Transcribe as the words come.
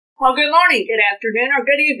Well, good morning, good afternoon, or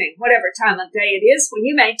good evening, whatever time of day it is when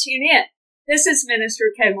you may tune in. This is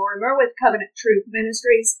Minister Kay Mortimer with Covenant Truth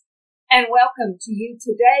Ministries, and welcome to you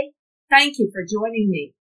today. Thank you for joining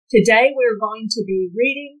me. Today we're going to be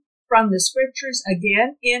reading from the scriptures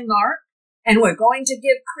again in Mark, and we're going to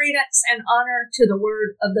give credence and honor to the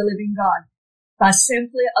Word of the living God by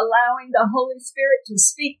simply allowing the Holy Spirit to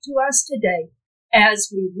speak to us today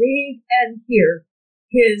as we read and hear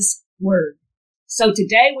His Word. So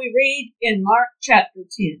today we read in Mark chapter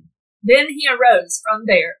 10. Then he arose from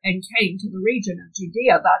there and came to the region of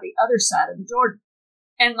Judea by the other side of the Jordan,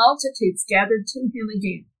 and multitudes gathered to him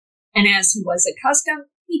again. And as he was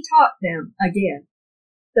accustomed, he taught them again.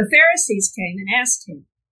 The Pharisees came and asked him,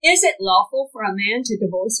 "Is it lawful for a man to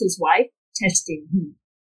divorce his wife?" testing him.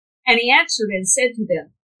 And he answered and said to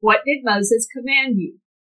them, "What did Moses command you?"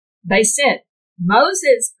 They said,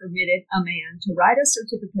 "Moses permitted a man to write a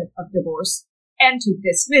certificate of divorce and to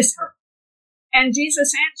dismiss her." And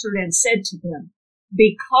Jesus answered and said to them,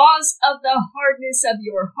 "Because of the hardness of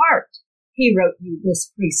your heart, he wrote you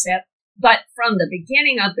this precept. But from the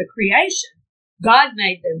beginning of the creation, God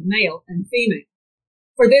made them male and female.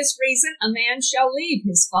 For this reason, a man shall leave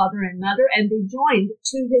his father and mother and be joined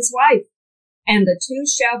to his wife, and the two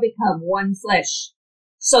shall become one flesh.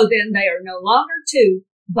 So then they are no longer two,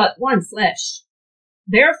 but one flesh.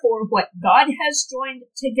 Therefore, what God has joined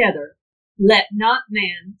together, let not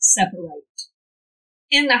man separate."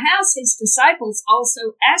 In the house his disciples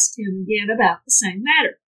also asked him again about the same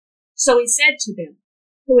matter. So he said to them,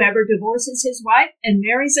 "Whoever divorces his wife and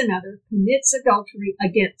marries another commits adultery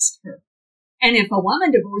against her. And if a woman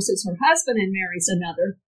divorces her husband and marries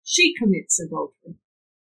another, she commits adultery."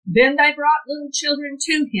 Then they brought little children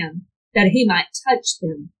to him, that he might touch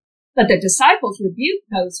them. But the disciples rebuked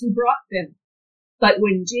those who brought them. But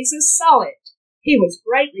when Jesus saw it, he was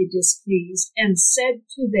greatly displeased and said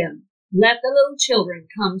to them, "Let the little children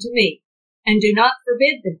come to me, and do not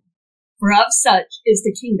forbid them, for of such is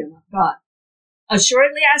the kingdom of God.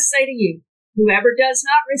 Assuredly I say to you, whoever does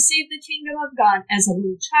not receive the kingdom of God as a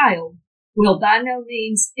little child will by no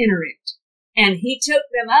means enter it." And he took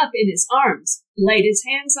them up in his arms, laid his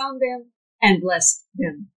hands on them, and blessed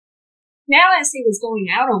them. Now as he was going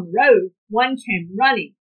out on the road, one came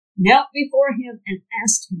running, knelt before him, and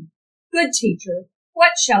asked him, "Good teacher,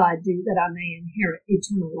 what shall I do that I may inherit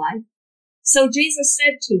eternal life?" So Jesus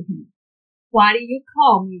said to him, "Why do you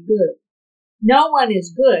call me good? No one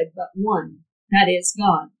is good but one, that is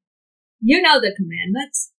God. You know the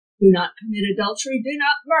commandments. Do not commit adultery, do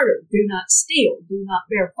not murder, do not steal, do not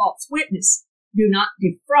bear false witness, do not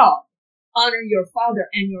defraud, honor your father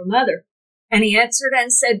and your mother." And he answered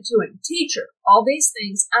and said to him, "Teacher, all these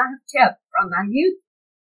things I have kept from my youth."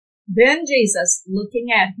 Then Jesus,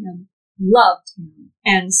 looking at him, loved him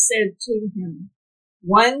and said to him,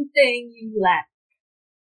 "One thing you lack.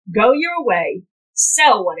 Go your way,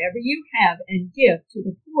 sell whatever you have and give to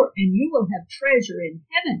the poor, and you will have treasure in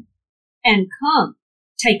heaven. And come,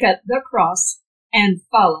 take up the cross and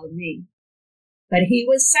follow me." But he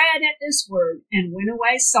was sad at this word and went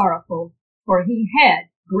away sorrowful, for he had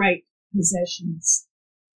great possessions.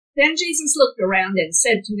 Then Jesus looked around and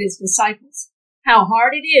said to his disciples, "How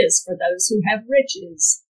hard it is for those who have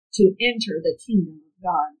riches to enter the kingdom of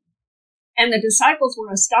God." And the disciples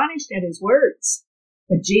were astonished at his words.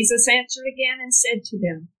 But Jesus answered again and said to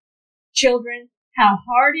them, "Children, how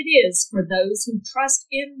hard it is for those who trust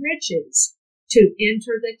in riches to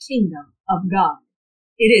enter the kingdom of God.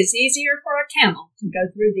 It is easier for a camel to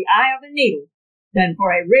go through the eye of a needle than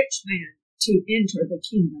for a rich man to enter the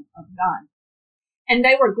kingdom of God." And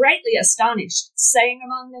they were greatly astonished, saying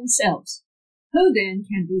among themselves, "Who then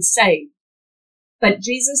can be saved?" But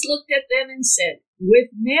Jesus looked at them and said,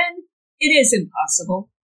 "With men it is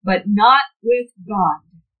impossible, but not with God.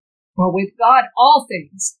 For with God all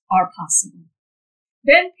things are possible."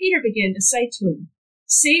 Then Peter began to say to him,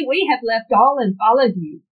 "See, we have left all and followed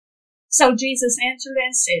you." So Jesus answered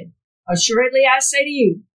and said, "Assuredly I say to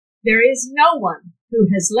you, there is no one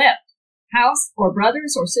who has left house or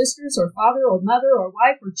brothers or sisters or father or mother or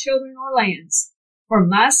wife or children or lands for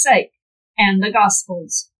my sake and the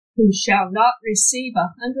gospel's, who shall not receive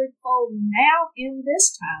 100-fold now in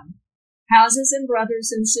this time houses and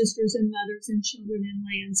brothers and sisters and mothers and children and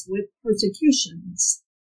lands with persecutions,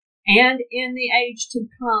 and in the age to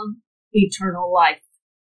come eternal life.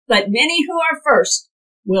 But many who are first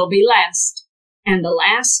will be last, and the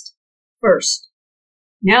last first."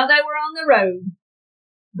 Now they were on the road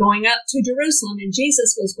going up to Jerusalem, and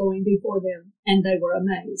Jesus was going before them, and they were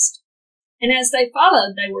amazed. And as they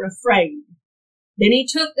followed, they were afraid. Then he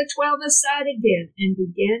took the 12 aside again and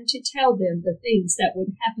began to tell them the things that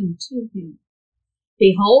would happen to him.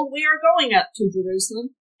 Behold, we are going up to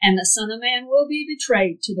Jerusalem, and the Son of Man will be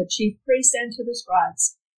betrayed to the chief priests and to the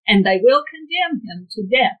scribes, and they will condemn him to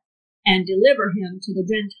death and deliver him to the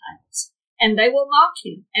Gentiles. And they will mock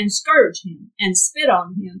him and scourge him and spit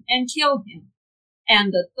on him and kill him.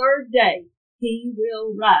 And the third day he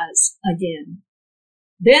will rise again.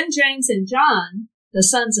 Then James and John, the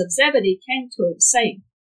sons of Zebedee, came to him, saying,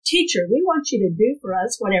 Teacher, we want you to do for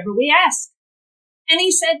us whatever we ask. And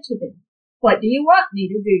he said to them, What do you want me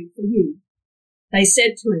to do for you? They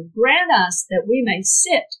said to him, Grant us that we may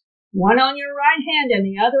sit, one on your right hand and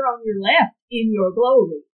the other on your left, in your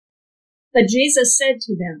glory. But Jesus said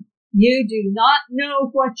to them, You do not know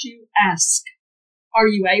what you ask. Are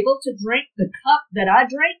you able to drink the cup that I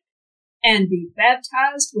drink, and be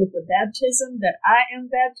baptized with the baptism that I am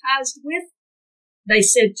baptized with? They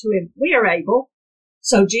said to him, We are able.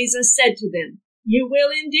 So Jesus said to them, You will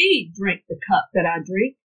indeed drink the cup that I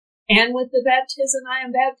drink, and with the baptism I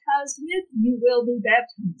am baptized with, you will be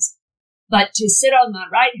baptized. But to sit on my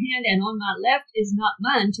right hand and on my left is not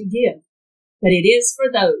mine to give, but it is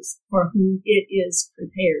for those for whom it is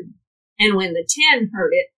prepared. And when the 10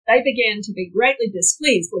 heard it, they began to be greatly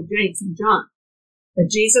displeased with James and John. But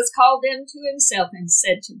Jesus called them to himself and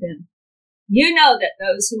said to them, You know that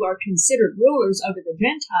those who are considered rulers over the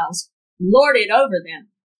Gentiles lord it over them,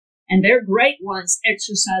 and their great ones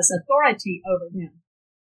exercise authority over them.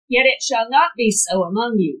 Yet it shall not be so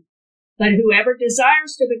among you, but whoever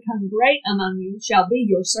desires to become great among you shall be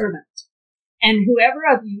your servant. And whoever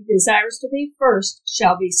of you desires to be first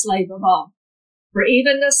shall be slave of all. For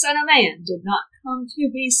even the Son of Man did not come to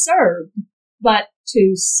be served, but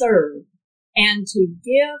to serve, and to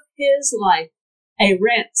give his life a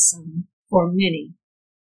ransom for many.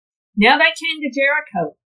 Now they came to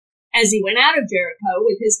Jericho. As he went out of Jericho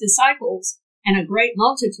with his disciples and a great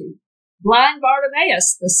multitude, blind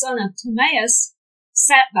Bartimaeus, the son of Timaeus,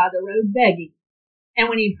 sat by the road begging. And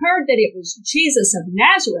when he heard that it was Jesus of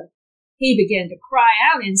Nazareth, he began to cry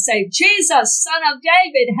out and say, Jesus, Son of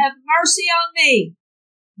David, have mercy on me.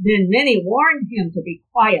 Then many warned him to be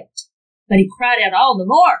quiet, but he cried out all the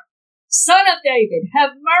more, Son of David,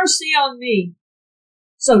 have mercy on me.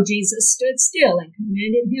 So Jesus stood still and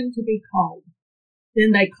commanded him to be called.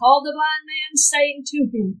 Then they called the blind man, saying to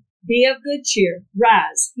him, Be of good cheer,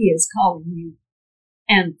 rise, he is calling you.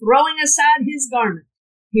 And throwing aside his garment,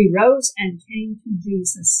 he rose and came to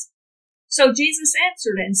Jesus. So Jesus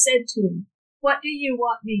answered and said to him, What do you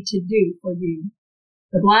want me to do for you?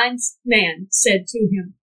 The blind man said to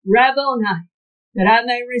him, Rabboni, that I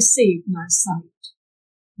may receive my sight.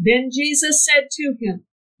 Then Jesus said to him,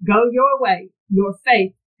 Go your way, your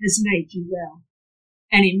faith has made you well.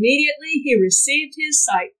 And immediately he received his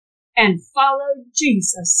sight and followed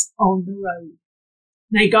Jesus on the road.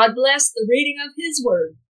 May God bless the reading of his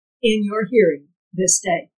word in your hearing this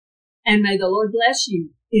day. And may the Lord bless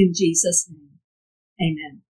you in Jesus' name. Amen.